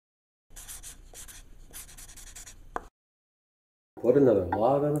put another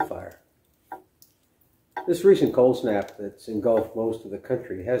log on the fire. This recent cold snap that's engulfed most of the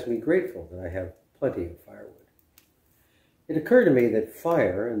country has me grateful that I have plenty of firewood. It occurred to me that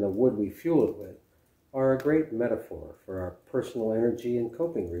fire and the wood we fuel it with are a great metaphor for our personal energy and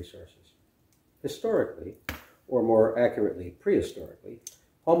coping resources. Historically, or more accurately prehistorically,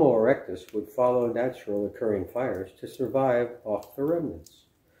 Homo erectus would follow natural occurring fires to survive off the remnants.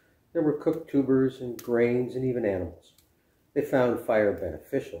 There were cooked tubers and grains and even animals. They found fire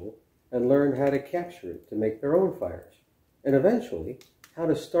beneficial and learned how to capture it to make their own fires, and eventually how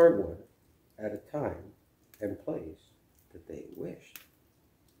to start one at a time and place that they wished.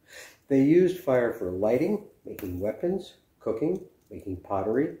 They used fire for lighting, making weapons, cooking, making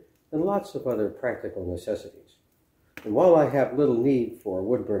pottery, and lots of other practical necessities. And while I have little need for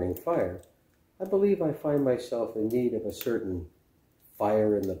wood-burning fire, I believe I find myself in need of a certain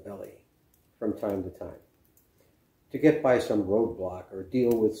fire in the belly from time to time, to get by some roadblock or deal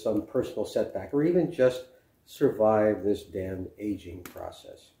with some personal setback or even just survive this damn aging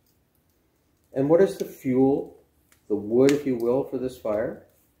process. And what is the fuel, the wood, if you will, for this fire?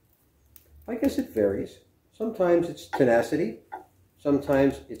 I guess it varies. Sometimes it's tenacity,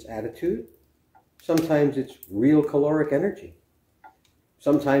 sometimes it's attitude, sometimes it's real caloric energy,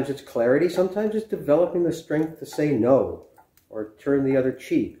 sometimes it's clarity, sometimes it's developing the strength to say no or turn the other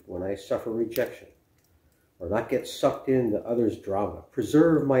cheek when I suffer rejection, or not get sucked into others' drama,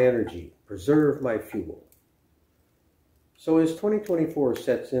 preserve my energy, preserve my fuel. So as 2024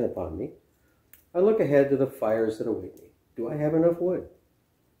 sets in upon me, I look ahead to the fires that await me. Do I have enough wood?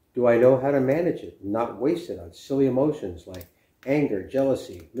 Do I know how to manage it and not waste it on silly emotions like anger,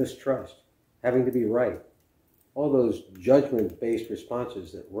 jealousy, mistrust, having to be right, all those judgment-based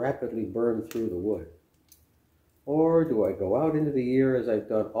responses that rapidly burn through the wood? Or do I go out into the year, as I've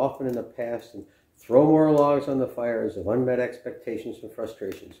done often in the past, and throw more logs on the fires of unmet expectations and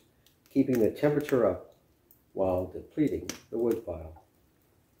frustrations, keeping the temperature up while depleting the wood pile?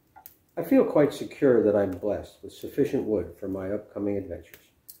 I feel quite secure that I'm blessed with sufficient wood for my upcoming adventures,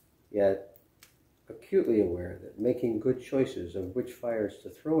 yet acutely aware that making good choices of which fires to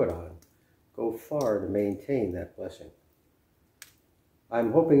throw it on go far to maintain that blessing.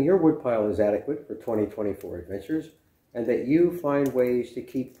 I'm hoping your woodpile is adequate for 2024 adventures, and that you find ways to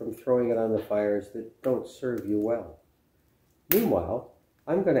keep from throwing it on the fires that don't serve you well. Meanwhile,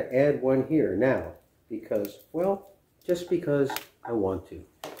 I'm going to add one here now because, well, just because I want to.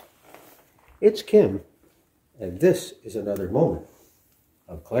 It's Kim, and this is another moment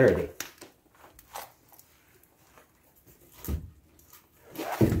of clarity.